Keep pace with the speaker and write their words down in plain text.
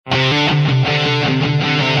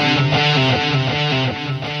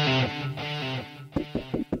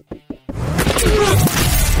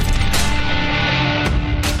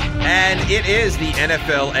It is the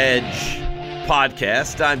NFL Edge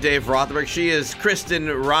podcast. I'm Dave Rothenberg. She is Kristen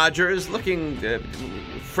Rogers, looking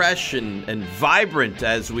fresh and vibrant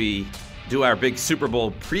as we do our big Super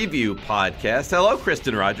Bowl preview podcast. Hello,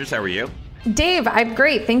 Kristen Rogers. How are you? Dave, I'm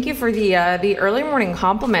great. Thank you for the early morning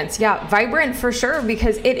compliments. Yeah, vibrant for sure,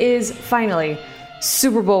 because it is finally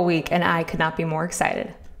Super Bowl week, and I could not be more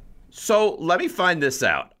excited. So let me find this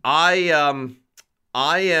out.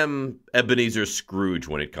 I am Ebenezer Scrooge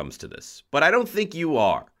when it comes to this, but I don't think you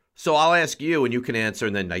are. So I'll ask you, and you can answer,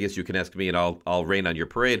 and then I guess you can ask me, and I'll rain on your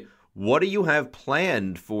parade. What do you have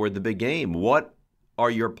planned for the big game? What are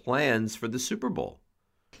your plans for the Super Bowl?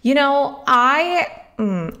 You know, I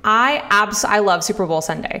love Super Bowl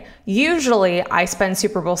Sunday. Usually I spend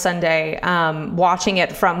Super Bowl Sunday watching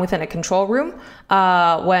it from within a control room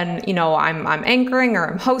when, you know, I'm anchoring or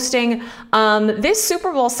I'm hosting. This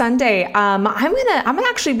Super Bowl Sunday, I'm gonna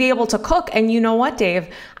actually be able to cook. And you know what, Dave?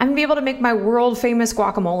 I'm gonna be able to make my world famous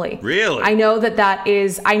guacamole. Really? I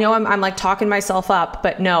know I'm like talking myself up,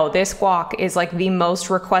 but no, this guac is like the most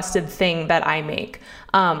requested thing that I make.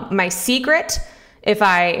 My secret, if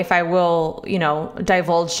I will, you know,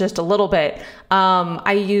 divulge just a little bit,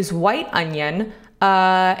 I use white onion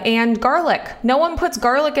and garlic. No one puts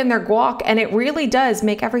garlic in their guac, and it really does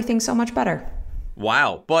make everything so much better.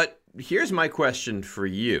 Wow. But here's my question for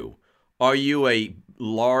you. Are you a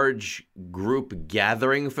large group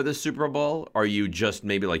gathering for the Super Bowl? Are you just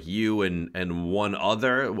maybe like you and one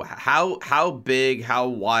other? How big, how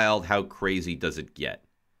wild, how crazy does it get?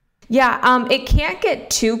 Yeah, it can't get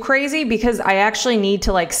too crazy because I actually need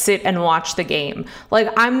to like sit and watch the game. Like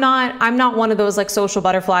I'm not one of those like social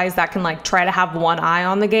butterflies that can like try to have one eye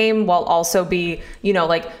on the game while also be, you know,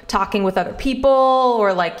 like talking with other people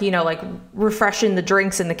or like, you know, like refreshing the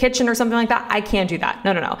drinks in the kitchen or something like that. I can't do that.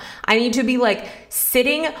 No. I need to be like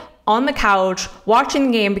sitting on the couch watching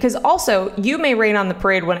the game, because also you may rain on the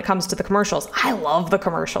parade when it comes to the commercials. I love the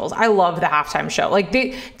commercials. I love the halftime show. Like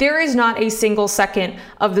there is not a single second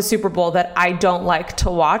of the Super Bowl that I don't like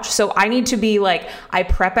to watch. So I need to be like, I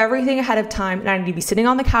prep everything ahead of time, and I need to be sitting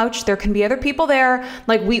on the couch. There can be other people there.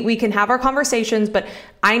 Like we can have our conversations, but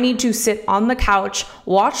I need to sit on the couch,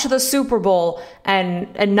 watch the Super Bowl,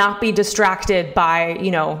 and not be distracted by,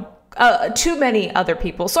 you know, too many other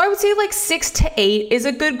people. So I would say like 6 to 8 is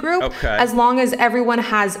a good group, okay, as long as everyone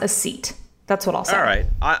has a seat. That's what I'll say. All right.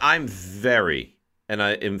 I'm very, and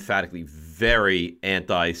I emphatically very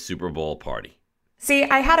anti-Super Bowl party. See,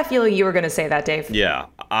 I had a feeling you were going to say that, Dave. Yeah.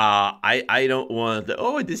 I don't want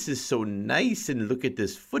this is so nice, and look at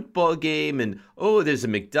this football game, and there's a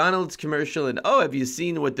McDonald's commercial, and have you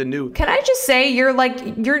seen what the new... Can I just say,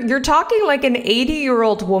 you're talking like an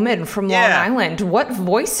 80-year-old woman from Long Island. What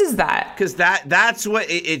voice is that? Because that's what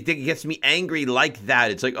it gets me angry like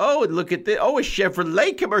that. It's like, look at this. A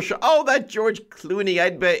Chevrolet commercial. That George Clooney.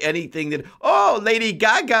 I'd bet anything that... Lady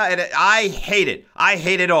Gaga. And I hate it. I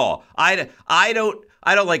hate it all. I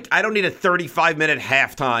don't need a 35-minute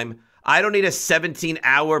halftime. I don't need a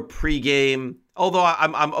 17-hour pregame. Although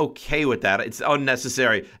I'm okay with that. It's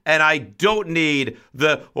unnecessary. And I don't need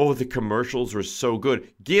the commercials are so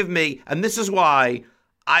good. Give me, and this is why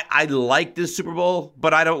I like this Super Bowl,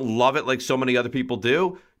 but I don't love it like so many other people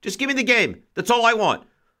do. Just give me the game. That's all I want.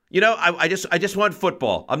 You know, I just want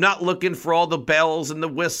football. I'm not looking for all the bells and the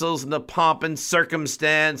whistles and the pomp and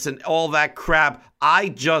circumstance and all that crap. I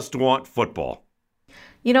just want football.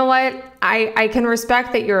 You know what? I can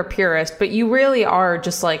respect that you're a purist, but you really are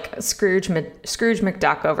just like Scrooge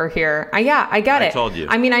McDuck over here. I get it. I told you.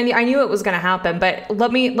 I mean, I knew it was going to happen, but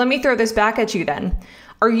let me throw this back at you then.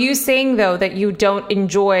 Are you saying, though, that you don't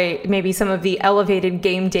enjoy maybe some of the elevated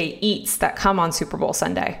game day eats that come on Super Bowl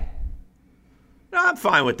Sunday? No, I'm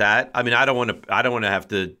fine with that. I mean, I don't want to have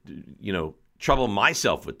to, you know, trouble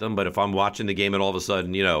myself with them. But if I'm watching the game and all of a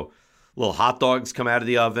sudden, you know, little hot dogs come out of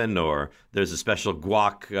the oven, or there's a special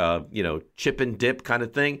guac, chip and dip kind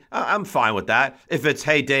of thing, I'm fine with that. If it's,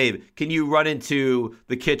 hey, Dave, can you run into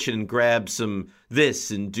the kitchen and grab some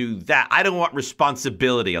this and do that? I don't want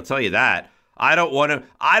responsibility. I'll tell you that. I don't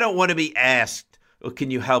want to be asked,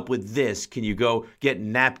 can you help with this? Can you go get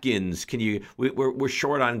napkins? We're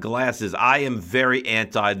short on glasses. I am very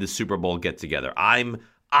anti the Super Bowl get together. I'm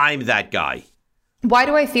that guy. Why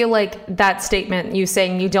do I feel like that statement, you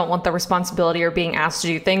saying you don't want the responsibility or being asked to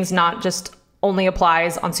do things, not just only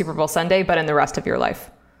applies on Super Bowl Sunday, but in the rest of your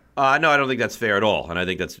life? No, I don't think that's fair at all. And I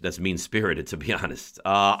think that's mean-spirited, to be honest.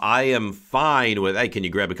 I am fine with, hey, can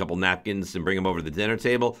you grab a couple napkins and bring them over to the dinner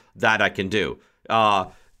table? That I can do.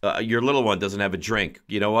 your little one doesn't have a drink.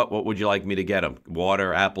 You know what? What would you like me to get him?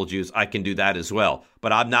 Water, apple juice? I can do that as well.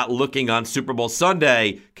 But I'm not looking on Super Bowl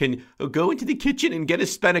Sunday. Can go into the kitchen and get a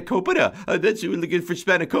spanakopita. That's really good for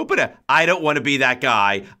spanakopita. I don't want to be that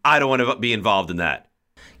guy. I don't want to be involved in that.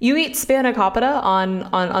 You eat spanakopita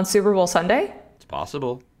on Super Bowl Sunday? It's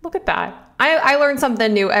possible. Look at that. I learn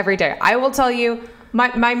something new every day. I will tell you,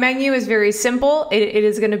 my menu is very simple. It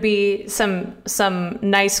is going to be some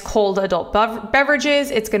nice cold adult beverages.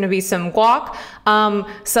 It's going to be some guac,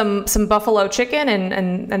 some buffalo chicken,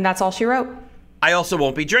 and that's all she wrote. I also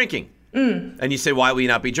won't be drinking. And you say, why will you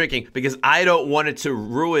not be drinking? Because I don't want it to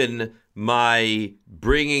ruin my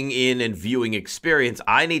bringing in and viewing experience.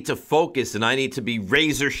 I need to focus and I need to be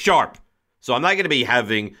razor sharp. So I'm not going to be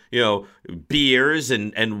having, beers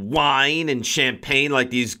and wine and champagne like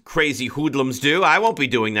these crazy hoodlums do. I won't be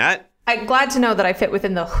doing that. I'm glad to know that I fit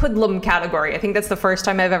within the hoodlum category. I think that's the first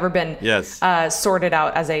time I've ever been sorted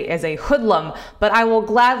out as a hoodlum. But I will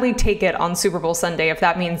gladly take it on Super Bowl Sunday if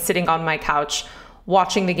that means sitting on my couch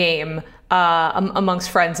watching the game amongst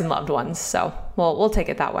friends and loved ones. So we'll take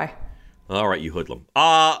it that way. All right, you hoodlum.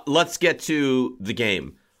 Let's get to the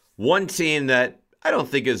game. One team that I don't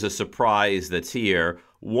think is a surprise that's here.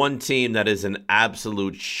 One team that is an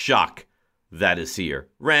absolute shock that is here.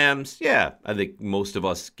 Rams, yeah, I think most of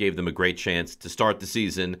us gave them a great chance to start the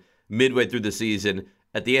season, midway through the season,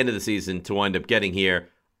 at the end of the season to wind up getting here.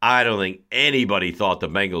 I don't think anybody thought the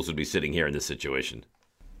Bengals would be sitting here in this situation.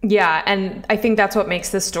 Yeah, and I think that's what makes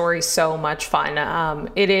this story so much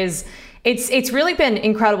fun. It's really been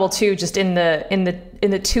incredible too, just in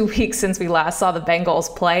the 2 weeks since we last saw the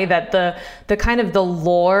Bengals play, that the kind of the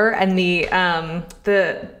lore and the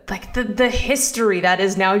history that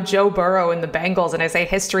is now Joe Burrow and the Bengals. And I say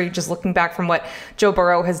history, just looking back from what Joe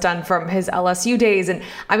Burrow has done from his LSU days. And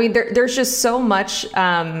I mean, there's just so much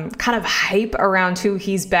kind of hype around who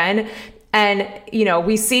he's been. And,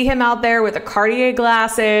 we see him out there with the Cartier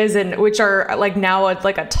glasses, and which are like now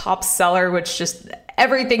like a top seller, which just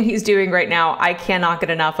everything he's doing right now, I cannot get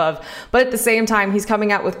enough of. But at the same time, he's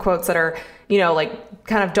coming out with quotes that are, like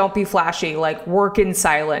kind of don't be flashy, like work in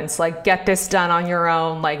silence, like get this done on your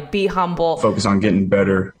own, like be humble. Focus on getting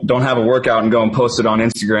better. Don't have a workout and go and post it on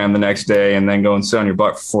Instagram the next day and then go and sit on your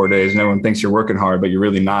butt for 4 days and everyone thinks you're working hard, but you're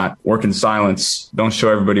really not. Work in silence. Don't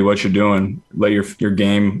show everybody what you're doing. Let your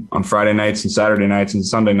game on Friday nights and Saturday nights and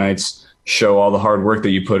Sunday nights show all the hard work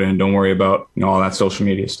that you put in. Don't worry about all that social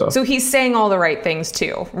media stuff. So he's saying all the right things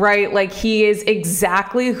too, right? Like he is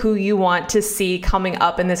exactly who you want to see coming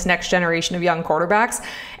up in this next generation of young quarterbacks.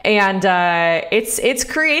 And it's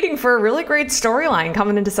creating for a really great storyline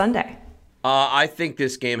coming into Sunday. I think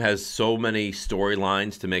this game has so many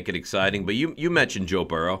storylines to make it exciting. But you mentioned Joe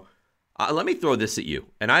Burrow. Let me throw this at you.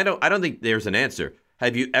 And I don't think there's an answer.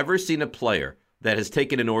 Have you ever seen a player that has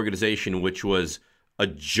taken an organization which was a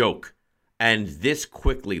joke and this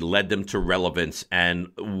quickly led them to relevance and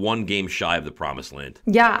one game shy of the promised land?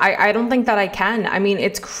 Yeah, I don't think that I can. I mean,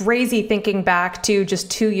 it's crazy thinking back to just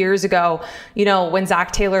 2 years ago, when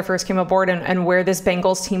Zach Taylor first came aboard and where this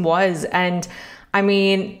Bengals team was. And I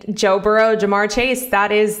mean, Joe Burrow, Jamar Chase,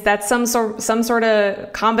 that's some sort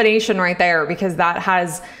of combination right there, because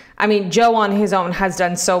Joe on his own has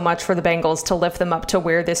done so much for the Bengals to lift them up to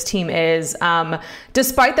where this team is.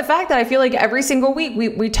 Despite the fact that I feel like every single week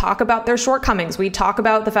we talk about their shortcomings. We talk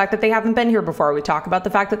about the fact that they haven't been here before. We talk about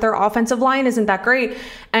the fact that their offensive line isn't that great.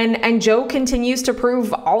 And Joe continues to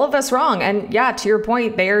prove all of us wrong. And yeah, to your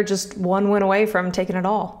point, they are just one win away from taking it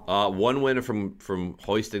all. One win from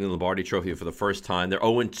hoisting the Lombardi Trophy for the first time. They're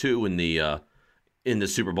 0-2 in the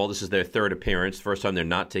Super Bowl. This is their third appearance. First time they're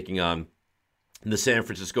not taking on the San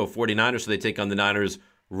Francisco 49ers, so they take on the Niners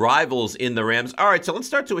rivals in the Rams. All right, so let's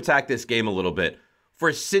start to attack this game a little bit.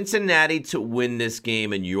 For Cincinnati to win this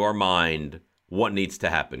game in your mind, what needs to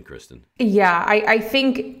happen, Kristen? Yeah, I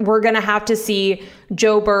think we're going to have to see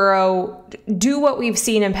Joe Burrow do what we've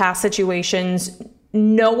seen in past situations,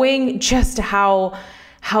 knowing just how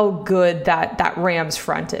good that Rams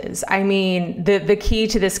front is. I mean, the key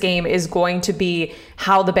to this game is going to be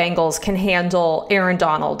how the Bengals can handle Aaron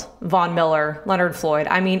Donald, Von Miller, Leonard Floyd.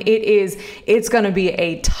 I mean, it's going to be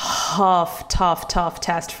a tough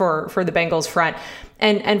test for the Bengals front.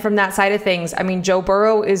 And from that side of things, I mean, Joe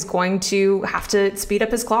Burrow is going to have to speed up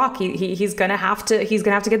his clock. He's going to have to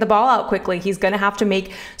get the ball out quickly. He's going to have to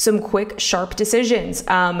make some quick, sharp decisions.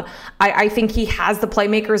 I think he has the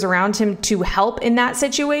playmakers around him to help in that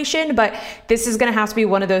situation, but this is going to have to be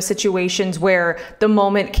one of those situations where the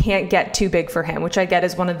moment can't get too big for him, which I get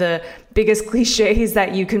is one of the biggest cliches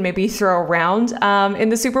that you can maybe throw around in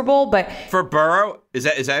the Super Bowl. But for Burrow, is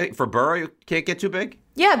that for Burrow? You can't get too big?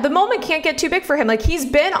 Yeah, the moment can't get too big for him. Like, he's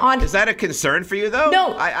been on. Is that a concern for you, though?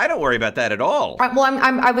 No. I don't worry about that at all. Well,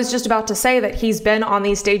 I was just about to say that he's been on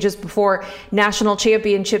these stages before, national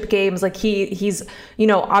championship games. Like, he's,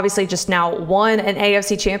 obviously just now won an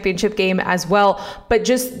AFC championship game as well. But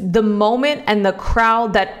just the moment and the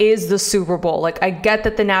crowd that is the Super Bowl. Like, I get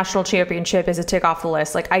that the national championship is a tick off the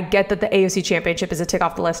list. Like, I get that the AFC championship is a tick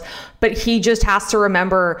off the list. But he just has to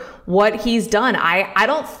remember what he's done. I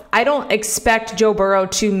don't expect Joe Burrow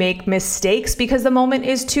to make mistakes because the moment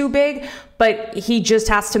is too big, but he just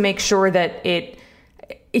has to make sure that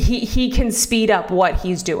he can speed up what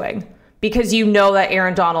he's doing, because that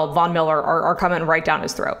Aaron Donald, Von Miller are coming right down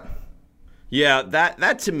his throat. Yeah,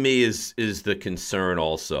 that to me is the concern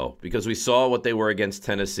also, because we saw what they were against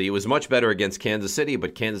Tennessee. It was much better against Kansas City,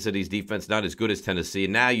 but Kansas City's defense not as good as Tennessee.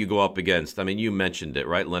 And now you go up against, you mentioned it,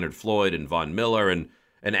 right? Leonard Floyd and Von Miller and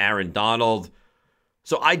Aaron Donald.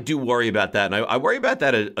 So I do worry about that, and I worry about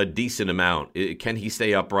that a decent amount. Can he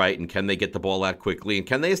stay upright, and can they get the ball out quickly, and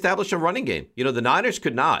can they establish a running game? The Niners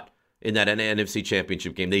could not in that NFC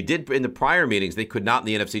Championship game. They did in the prior meetings. They could not in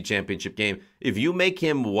the NFC Championship game. If you make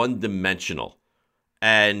him one-dimensional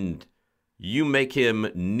and you make him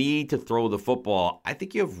need to throw the football, I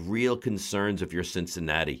think you have real concerns if you're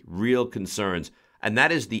Cincinnati, real concerns. And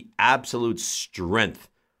that is the absolute strength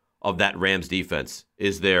of that Rams defense,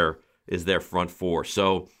 is their front four.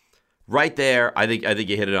 So right there, I think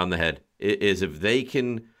you hit it on the head, is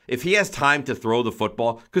if he has time to throw the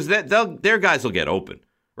football, because their guys will get open,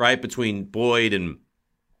 right? Between Boyd and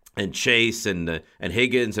Chase and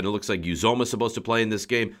Higgins, and it looks like Uzoma's supposed to play in this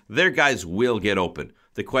game. Their guys will get open.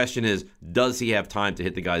 The question is, does he have time to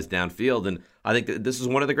hit the guys downfield? And I think that this is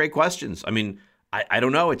one of the great questions. I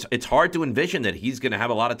don't know. It's hard to envision that he's going to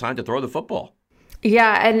have a lot of time to throw the football.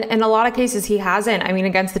 Yeah, and in a lot of cases he hasn't.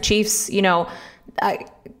 Against the Chiefs,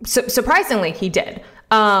 surprisingly he did.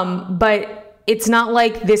 But it's not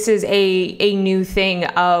like this is a new thing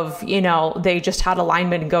of, they just had a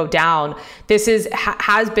lineman go down. This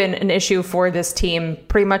has been an issue for this team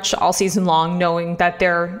pretty much all season long, knowing that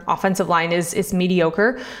their offensive line is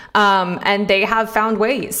mediocre. And they have found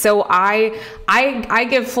ways. So I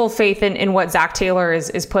give full faith in what Zach Taylor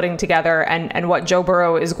is putting together and what Joe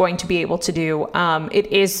Burrow is going to be able to do. It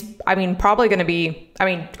is, probably going to be,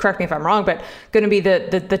 correct me if I'm wrong, but going to be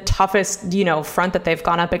the toughest, front that they've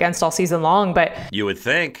gone up against all season long. But you would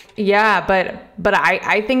think. Yeah, but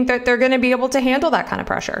I think that they're going to be able to handle that kind of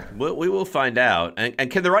pressure. We will find out.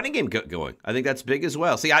 And can the running game get going? I think that's big as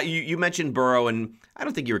well. See, you mentioned Burrow, and I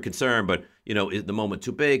don't think you were concerned, but, is the moment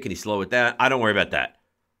too big? Can he slow it down? I don't worry about that.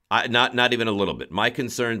 Not even a little bit. My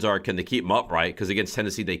concerns are, can they keep him upright? Because against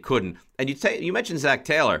Tennessee, they couldn't. And you mentioned Zach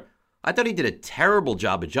Taylor. I thought he did a terrible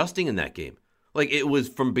job adjusting in that game. Like, it was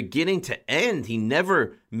from beginning to end. He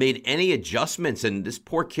never made any adjustments, and this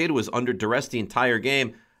poor kid was under duress the entire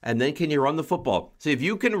game. And then can you run the football? So if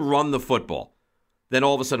you can run the football, then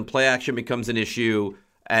all of a sudden play action becomes an issue,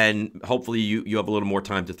 and hopefully you have a little more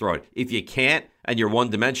time to throw it. If you can't and you're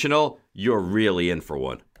one-dimensional, you're really in for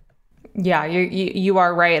one. Yeah, you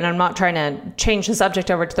are right. And I'm not trying to change the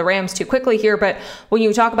subject over to the Rams too quickly here, but when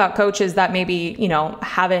you talk about coaches that maybe,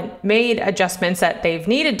 haven't made adjustments that they've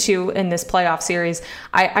needed to in this playoff series,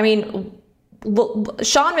 Sean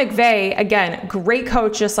McVay, again, great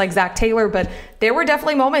coach, just like Zach Taylor, but there were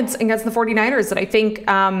definitely moments against the 49ers that I think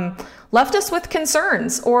left us with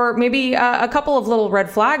concerns, or maybe a couple of little red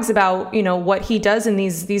flags about, what he does in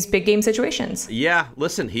these big game situations. Yeah,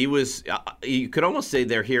 listen, he was, you could almost say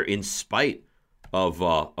they're here in spite of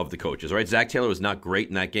the coaches, right? Zach Taylor was not great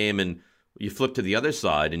in that game, and you flip to the other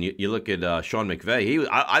side and you look at Sean McVay.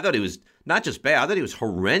 I thought he was not just bad, I thought he was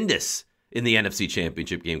horrendous in the NFC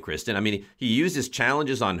Championship game, Kristen. He used his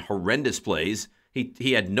challenges on horrendous plays.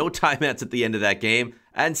 He had no timeouts at the end of that game,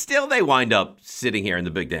 and still they wind up sitting here in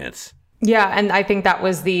the big dance. Yeah, and I think that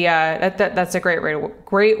was the that's a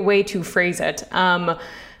great way to phrase it.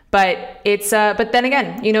 But it's but then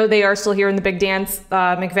again, they are still here in the big dance.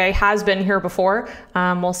 McVay has been here before.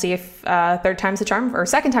 We'll see if third time's the charm, or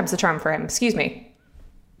second time's the charm for him. Excuse me.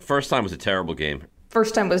 First time was a terrible game.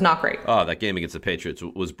 First time was not great. Oh, that game against the Patriots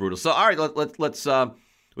was brutal. So, all right, let's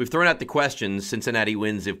we've thrown out the questions. Cincinnati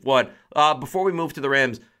wins if what? Before we move to the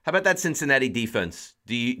Rams, how about that Cincinnati defense?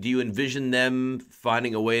 Do you envision them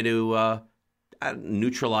finding a way to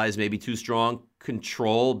neutralize, maybe too strong,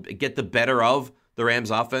 control, get the better of the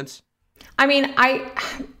Rams offense? I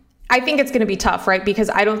think it's going to be tough, right? Because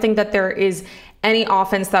I don't think that there is any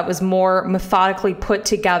offense that was more methodically put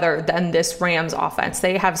together than this Rams offense.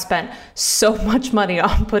 They have spent so much money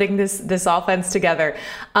on putting this offense together.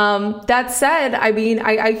 That said, I mean,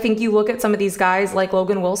 I think you look at some of these guys like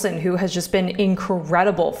Logan Wilson, who has just been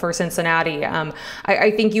incredible for Cincinnati.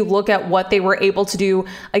 I think you look at what they were able to do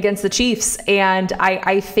against the Chiefs, and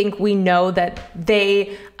I think we know that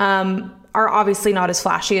they are obviously not as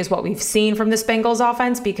flashy as what we've seen from this Bengals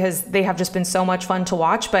offense, because they have just been so much fun to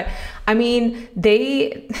watch. But I mean,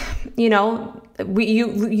 they, you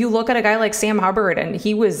look at a guy like Sam Hubbard, and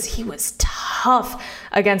he was tough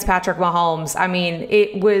against Patrick Mahomes. I mean,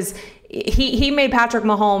 he made Patrick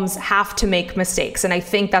Mahomes have to make mistakes. And I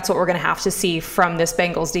think that's what we're going to have to see from this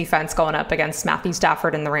Bengals defense going up against Matthew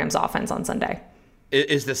Stafford and the Rams offense on Sunday.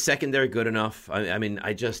 Is the secondary good enough? I mean,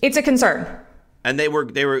 it's a concern. And they were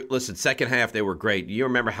listen, second half, they were great. You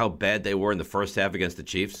remember how bad they were in the first half against the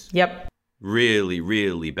Chiefs? Yep. Really,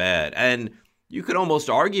 really bad. And you could almost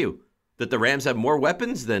argue that the Rams have more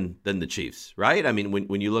weapons than the Chiefs, right? I mean,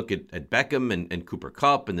 when you look at Beckham and Cooper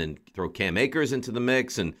Kupp, and then throw Cam Akers into the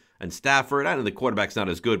mix and Stafford, I know the quarterback's not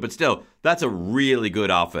as good, but still, that's a really good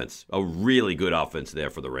offense. A really good offense there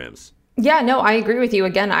for the Rams. Yeah, no, I agree with you.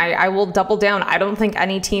 Again, I will double down. I don't think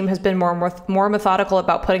any team has been more methodical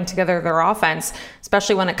about putting together their offense,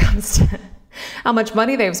 especially when it comes to how much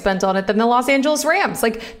money they've spent on it, than the Los Angeles Rams.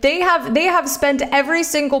 Like, they have spent every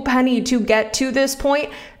single penny to get to this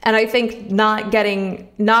point, and I think not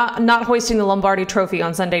hoisting the Lombardi Trophy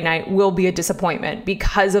on Sunday night will be a disappointment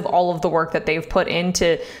because of all of the work that they've put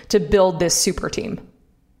into to build this super team.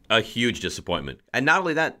 A huge disappointment. And not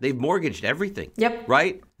only that, they've mortgaged everything. Yep.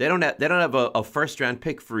 Right? They don't have a first-round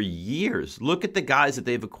pick for years. Look at the guys that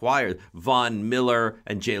they've acquired. Von Miller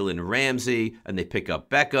and Jalen Ramsey, and they pick up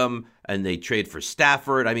Beckham, and they trade for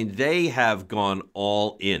Stafford. I mean, they have gone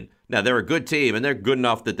all in. Now, they're a good team, and they're good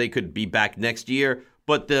enough that they could be back next year,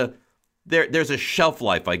 but there's a shelf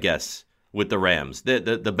life, I guess, with the Rams.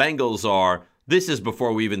 The Bengals are... This is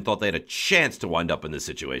before we even thought they had a chance to wind up in this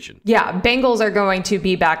situation. Yeah, Bengals are going to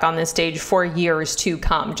be back on this stage for years to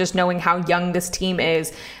come. Just knowing how young this team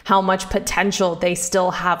is, how much potential they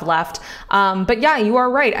still have left. But yeah, you are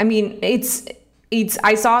right. I mean,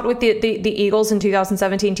 I saw it with the Eagles in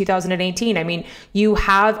 2017, 2018. I mean, you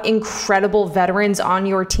have incredible veterans on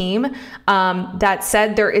your team. That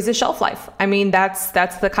said, there is a shelf life. I mean, that's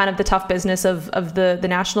the kind of the tough business of the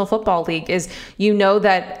National Football League, is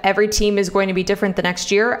that every team is going to be different the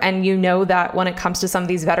next year. And that when it comes to some of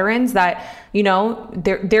these veterans that,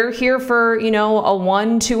 they're here for, a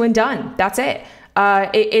 1, 2 and done. That's it.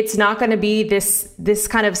 It's not going to be this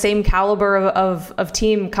kind of same caliber of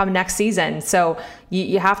team come next season. So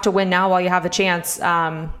you have to win now while you have a chance,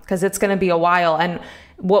 because it's going to be a while. And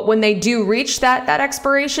when they do reach that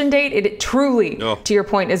expiration date, it truly, to your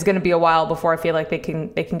point, is going to be a while before I feel like they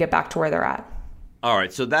can get back to where they're at. All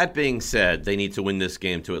right. So that being said, they need to win this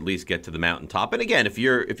game to at least get to the mountaintop. And again, if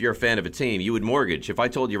you're a fan of a team, you would mortgage. If I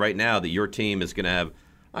told you right now that your team is going to have,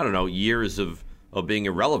 I don't know, years of being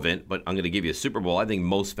irrelevant, but I'm going to give you a Super Bowl, I think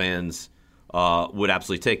most fans would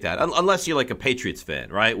absolutely take that. Unless you're like a Patriots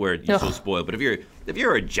fan, right, where you're so spoiled. But if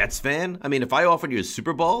you're a Jets fan, I mean, if I offered you a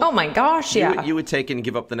Super Bowl, oh my gosh, yeah, you would take and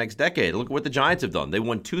give up the next decade. Look at what the Giants have done. They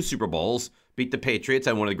won 2 Super Bowls, beat the Patriots,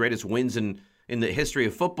 had one of the greatest wins in the history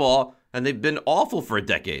of football, and they've been awful for a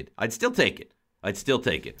decade. I'd still take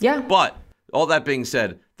it. Yeah. But all that being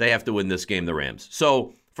said, they have to win this game, the Rams.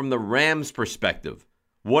 So from the Rams' perspective,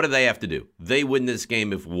 what do they have to do? They win this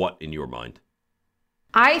game if what, in your mind?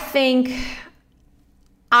 I think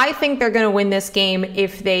they're going to win this game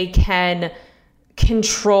if they can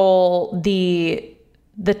control the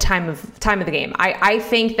time of the game. I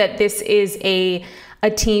think that this is a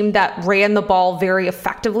team that ran the ball very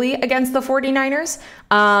effectively against the 49ers.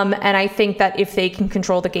 And I think that if they can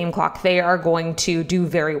control the game clock, they are going to do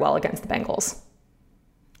very well against the Bengals.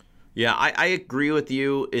 Yeah, I agree with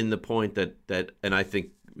you in the point that and I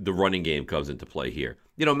think the running game comes into play here.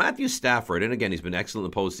 Matthew Stafford, and again, he's been excellent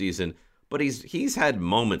in the postseason, but he's had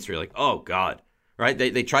moments where you're like, oh, God, right?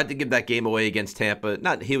 They tried to give that game away against Tampa.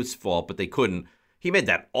 Not his fault, but they couldn't. He made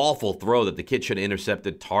that awful throw that the kid should have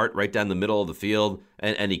intercepted Tart right down the middle of the field,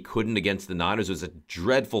 and he couldn't against the Niners. It was a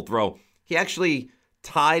dreadful throw. He actually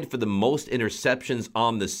tied for the most interceptions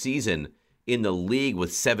on the season in the league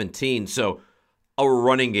with 17. So a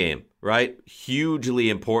running game, right?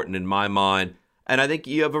 Hugely important in my mind. And I think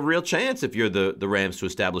you have a real chance if you're the Rams to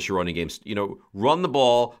establish your running games. Run the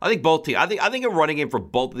ball. I think both teams. I think a running game for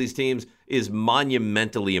both of these teams is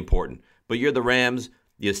monumentally important. But you're the Rams.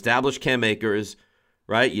 You establish Cam Akers,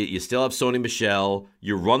 right? You still have Sony Michel.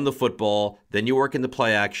 You run the football. Then you work in the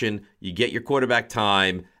play action. You get your quarterback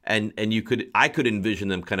time. And I could envision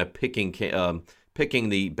them kind of picking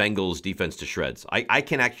the Bengals defense to shreds. I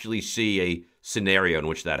can actually see a scenario in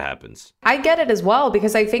which that happens. I get it as well,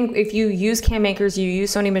 because I think if you use Cam Akers, you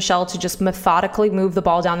use Sony Michel to just methodically move the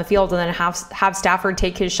ball down the field and then have Stafford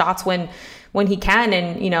take his shots when he can,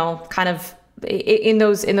 and kind of in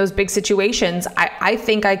those big situations. I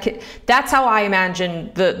think I could. That's how I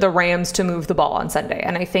imagine the Rams to move the ball on Sunday,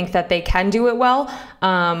 and I think that they can do it well.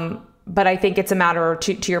 But I think it's a matter,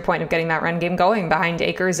 to your point, of getting that run game going behind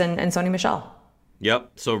Akers and Sony Michel.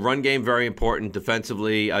 Yep. So run game, very important.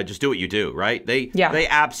 Defensively, just do what you do, right? They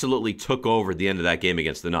absolutely took over at the end of that game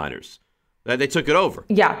against the Niners. They took it over.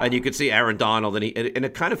 Yeah. And you could see Aaron Donald, and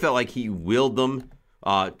it kind of felt like he willed them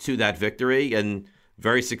to that victory, and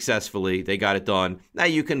very successfully they got it done. Now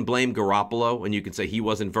you can blame Garoppolo, and you can say he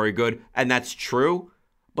wasn't very good, and that's true.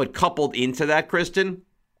 But coupled into that, Kristen,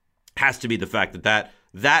 has to be the fact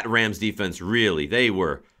that Rams defense really, they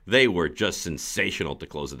were just sensational to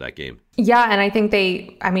close of that game. Yeah, and I think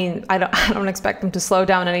I don't expect them to slow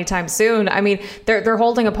down anytime soon. I mean, they're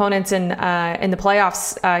holding opponents in the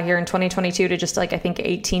playoffs here in 2022 to just I think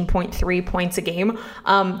 18.3 points a game.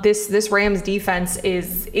 This Rams defense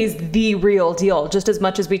is the real deal. Just as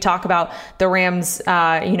much as we talk about the Rams,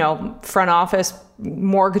 front office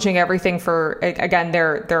mortgaging everything for, again,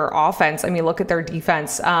 their offense. I mean, look at their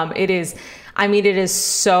defense. It is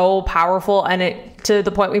so powerful, and to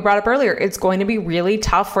the point we brought up earlier, it's going to be really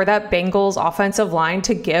tough for that Bengals offensive line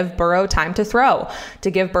to give Burrow time to throw,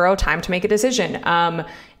 to give Burrow time to make a decision. But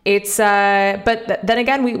then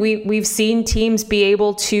again, we've seen teams be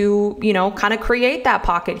able to, kind of create that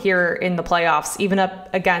pocket here in the playoffs, even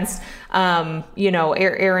up against,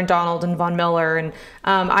 Aaron Donald and Von Miller. And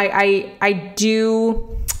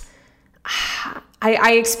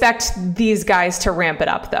I expect these guys to ramp it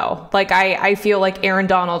up, though. I feel like Aaron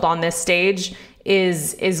Donald on this stage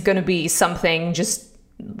is going to be something just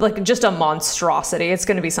a monstrosity. It's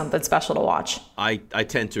going to be something special to watch. I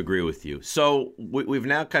tend to agree with you. So we've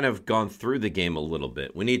now kind of gone through the game a little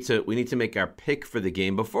bit. We need to make our pick for the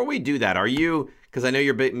game. Before we do that, because I know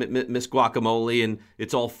you're Miss Guacamole and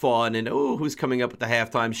it's all fun and who's coming up at the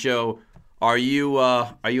halftime show? Are you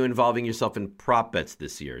involving yourself in prop bets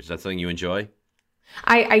this year? Is that something you enjoy?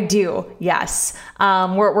 I do, yes.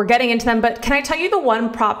 We're getting into them, but can I tell you the one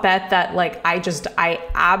prop bet that I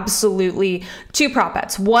absolutely, two prop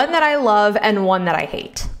bets, one that I love and one that I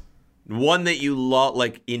hate. One that you love,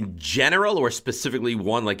 in general, or specifically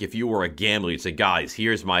one, if you were a gambler, you'd say, guys,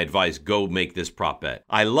 here's my advice, go make this prop bet.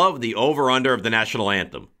 I love the over-under of the national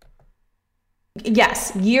anthem.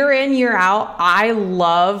 Yes, year in, year out, I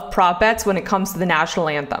love prop bets when it comes to the national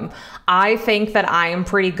anthem. I think that I am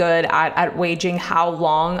pretty good at waging how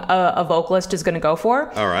long a vocalist is going to go for.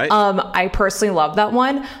 All right. I personally love that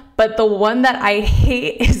one. But the one that I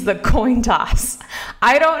hate is the coin toss.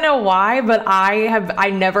 I don't know why, but I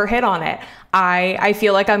never hit on it. I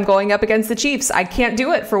feel like I'm going up against the Chiefs. I can't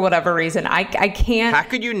do it for whatever reason. I can't. How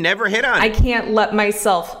could you never hit on it? I can't let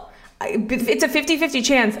myself. It's a 50-50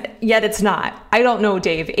 chance, yet it's not. I don't know,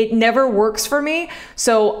 Dave. It never works for me.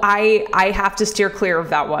 So I have to steer clear of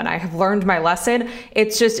that one. I have learned my lesson.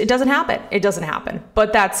 It doesn't happen. It doesn't happen.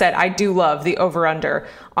 But that said, I do love the over-under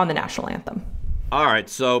on the national anthem. All right.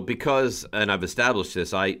 So and I've established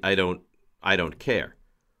this, I don't care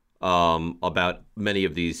about many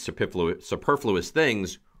of these superfluous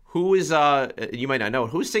things. Who is, you might not know,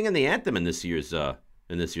 who's singing the anthem in this year's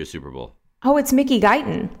Super Bowl? Oh, it's Mickey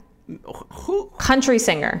Guyton. Who? Country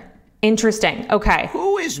singer. Interesting. Okay.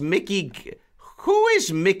 Who is Mickey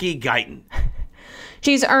Guyton?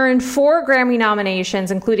 She's earned 4 Grammy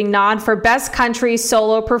nominations, including nod for Best Country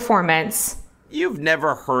Solo Performance. You've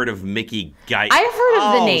never heard of Mickey Guyton? I've heard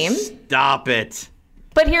of the name. Stop it.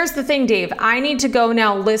 But here's the thing, Dave. I need to go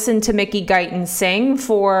now listen to Mickey Guyton sing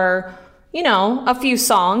for, a few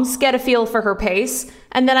songs, get a feel for her pace,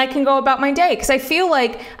 and then I can go about my day. Because I feel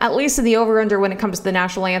like, at least in the over-under when it comes to the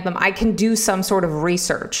national anthem, I can do some sort of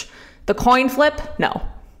research. The coin flip, no.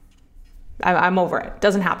 I'm over it.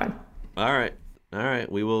 Doesn't happen. All right.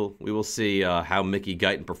 We will see how Mickey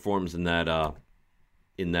Guyton performs in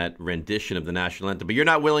that rendition of the national anthem. But you're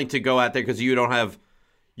not willing to go out there because you don't have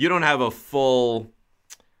a full,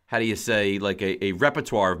 how do you say, a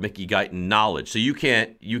repertoire of Mickey Guyton knowledge. So you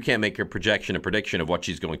can't make a prediction of what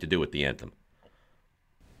she's going to do with the anthem.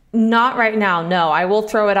 Not right now, no. I will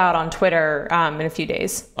throw it out on Twitter in a few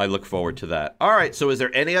days. I look forward to that. All right, so is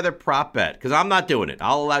there any other prop bet? Because I'm not doing it.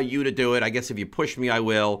 I'll allow you to do it. I guess if you push me, I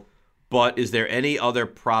will. But is there any other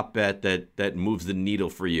prop bet that moves the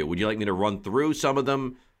needle for you? Would you like me to run through some of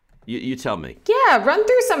them? You tell me. Yeah, run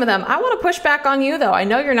through some of them. I want to push back on you, though. I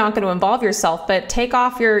know you're not going to involve yourself, but take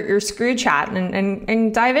off your screw chat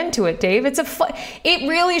and dive into it, Dave. It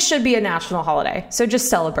really should be a national holiday, so just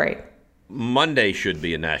celebrate. Monday should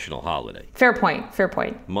be a national holiday. Fair point.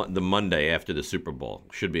 The Monday after the Super Bowl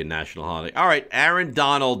should be a national holiday. All right, Aaron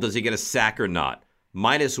Donald, does he get a sack or not?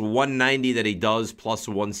 Minus 190 that he does, plus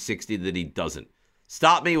 160 that he doesn't.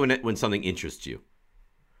 Stop me when something interests you.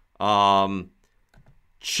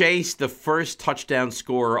 Chase, the first touchdown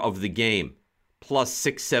scorer of the game, plus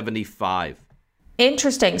 675.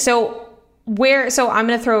 Interesting. So I'm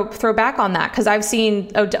going to throw back on that because I've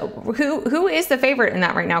seen who is the favorite in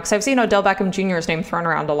that right now? Because I've seen Odell Beckham Jr.'s name thrown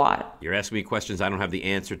around a lot. You're asking me questions I don't have the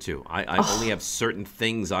answer to. I only have certain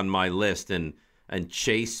things on my list, and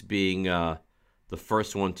Chase being the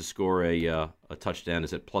first one to score a touchdown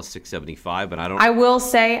is at plus 675, and I will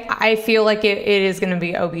say I feel like it is going to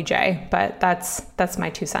be OBJ, but that's my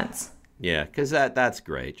 2 cents. Yeah, because that's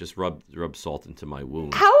great. Just rub salt into my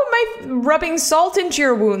wound. How am I rubbing salt into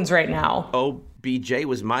your wounds right now? OBJ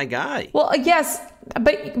was my guy. Well, yes,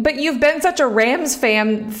 but you've been such a Rams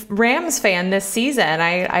fan this season.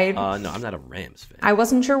 No, I'm not a Rams fan. I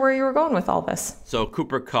wasn't sure where you were going with all this. So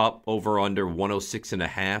Cooper Kupp over under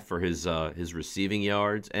 106.5 for his receiving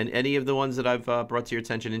yards, and any of the ones that I've brought to your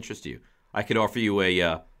attention interest you. I could offer you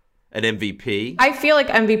an MVP. I feel like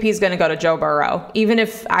MVP is going to go to Joe Burrow, even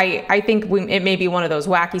if I think it may be one of those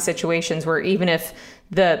wacky situations where even if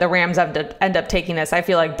the Rams end up taking this, I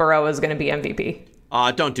feel like Burrow is going to be MVP.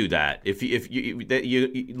 Don't do that. If you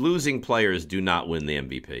losing players do not win the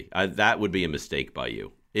MVP. That would be a mistake by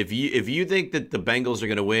you. If you think that the Bengals are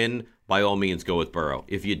going to win, by all means go with Burrow.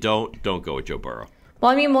 If you don't go with Joe Burrow.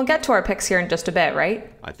 Well, I mean, we'll get to our picks here in just a bit, right?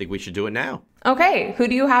 I think we should do it now. Okay, who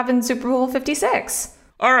do you have in Super Bowl 56?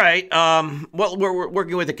 All right. Well, we're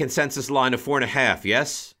working with a consensus line of 4.5.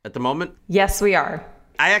 Yes, at the moment. Yes, we are.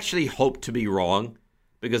 I actually hope to be wrong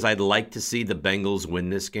because I'd like to see the Bengals win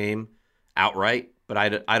this game outright, but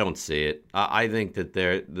I don't see it. I think that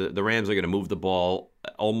the Rams are going to move the ball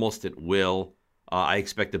almost at will. I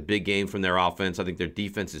expect a big game from their offense. I think their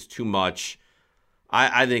defense is too much.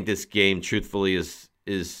 I think this game, truthfully, is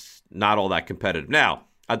not all that competitive. Now,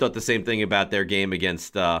 I thought the same thing about their game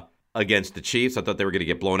against the Chiefs. I thought they were going to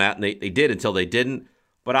get blown out, and they did until they didn't.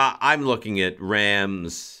 But I'm looking at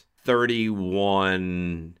Rams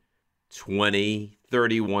 31-20,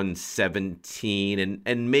 31-17,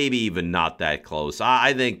 and maybe even not that close.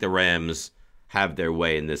 I think the Rams have their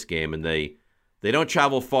way in this game, and they don't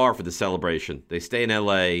travel far for the celebration. They stay in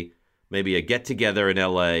L.A., maybe a get-together in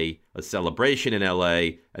L.A., a celebration in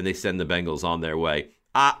L.A., and they send the Bengals on their way.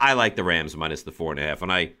 I like the Rams minus the 4.5,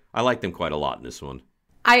 and I like them quite a lot in this one.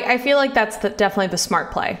 I feel like that's definitely the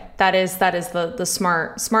smart play. That is the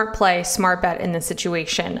smart play, smart bet in this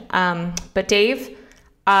situation. But Dave,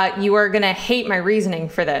 you are going to hate my reasoning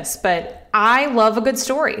for this, but I love a good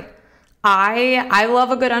story. I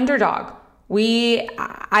love a good underdog.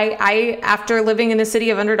 I after living in the city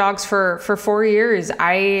of underdogs for 4 years,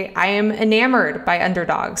 I am enamored by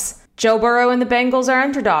underdogs. Joe Burrow and the Bengals are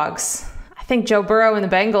underdogs. I think Joe Burrow and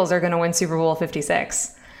the Bengals are going to win Super Bowl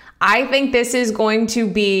 56. I think this is going to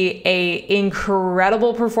be a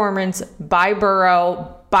incredible performance by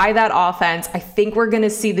Burrow, by that offense. I think we're going to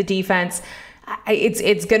see the defense.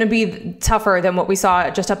 It's going to be tougher than what we saw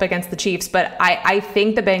just up against the Chiefs, but I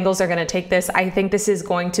think the Bengals are going to take this. I think this is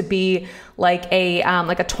going to be like a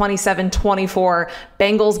 27-24.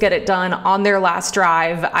 Bengals get it done on their last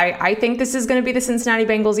drive. I think this is going to be the Cincinnati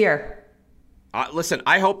Bengals year. Listen,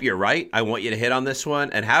 I hope you're right. I want you to hit on this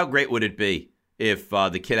one. And how great would it be if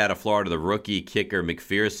the kid out of Florida, the rookie kicker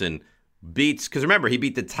McPherson, beats, because remember, he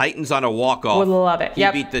beat the Titans on a walk-off. Would love it. He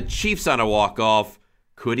beat the Chiefs on a walk-off.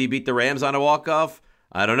 Could he beat the Rams on a walk-off?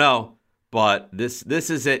 I don't know. But this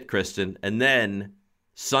is it, Kristen. And then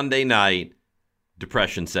Sunday night,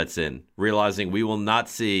 depression sets in, realizing we will not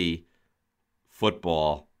see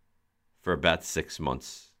football for about 6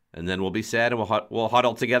 months. And then we'll be sad and we'll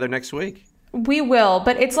huddle together next week. We will,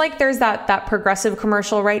 but it's like there's that progressive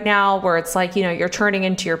commercial right now where it's like, you know, you're turning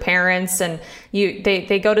into your parents and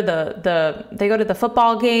they go to the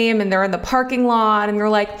football game and they're in the parking lot and they're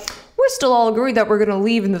like, we're still all agreed that we're going to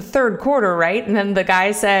leave in the third quarter, right? And then the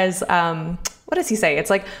guy says, what does he say? It's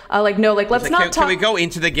like no, like let's not talk. Can we go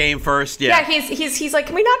into the game first? Yeah, he's like,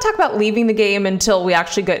 can we not talk about leaving the game until we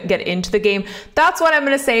actually get into the game? That's what I'm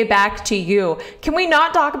going to say back to you. Can we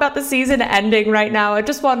not talk about the season ending right now? I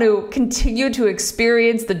just want to continue to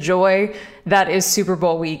experience the joy that is Super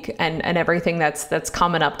Bowl week and everything that's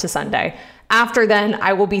coming up to Sunday. After then,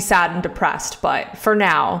 I will be sad and depressed. But for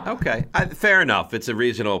now. Okay. Fair enough. It's a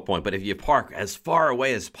reasonable point. But if you park as far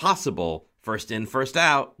away as possible, first in, first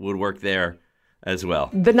out would work there as well.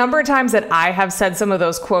 The number of times that I have said some of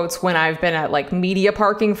those quotes when I've been at like media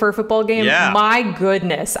parking for a football game, my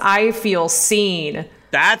goodness, I feel seen.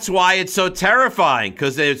 That's why it's so terrifying,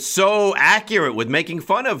 because it's so accurate with making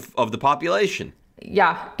fun of the population.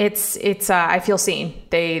 Yeah, it's I feel seen.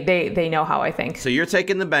 They know how I think. So you're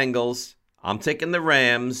taking the Bengals. I'm taking the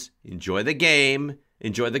Rams. Enjoy the game.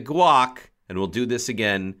 Enjoy the guac. And we'll do this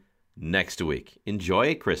again next week. Enjoy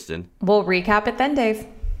it, Kristen. We'll recap it then, Dave.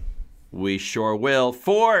 We sure will.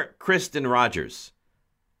 For Kristen Rogers,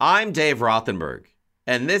 I'm Dave Rothenberg,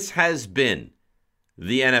 and this has been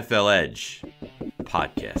the NFL Edge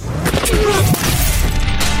podcast.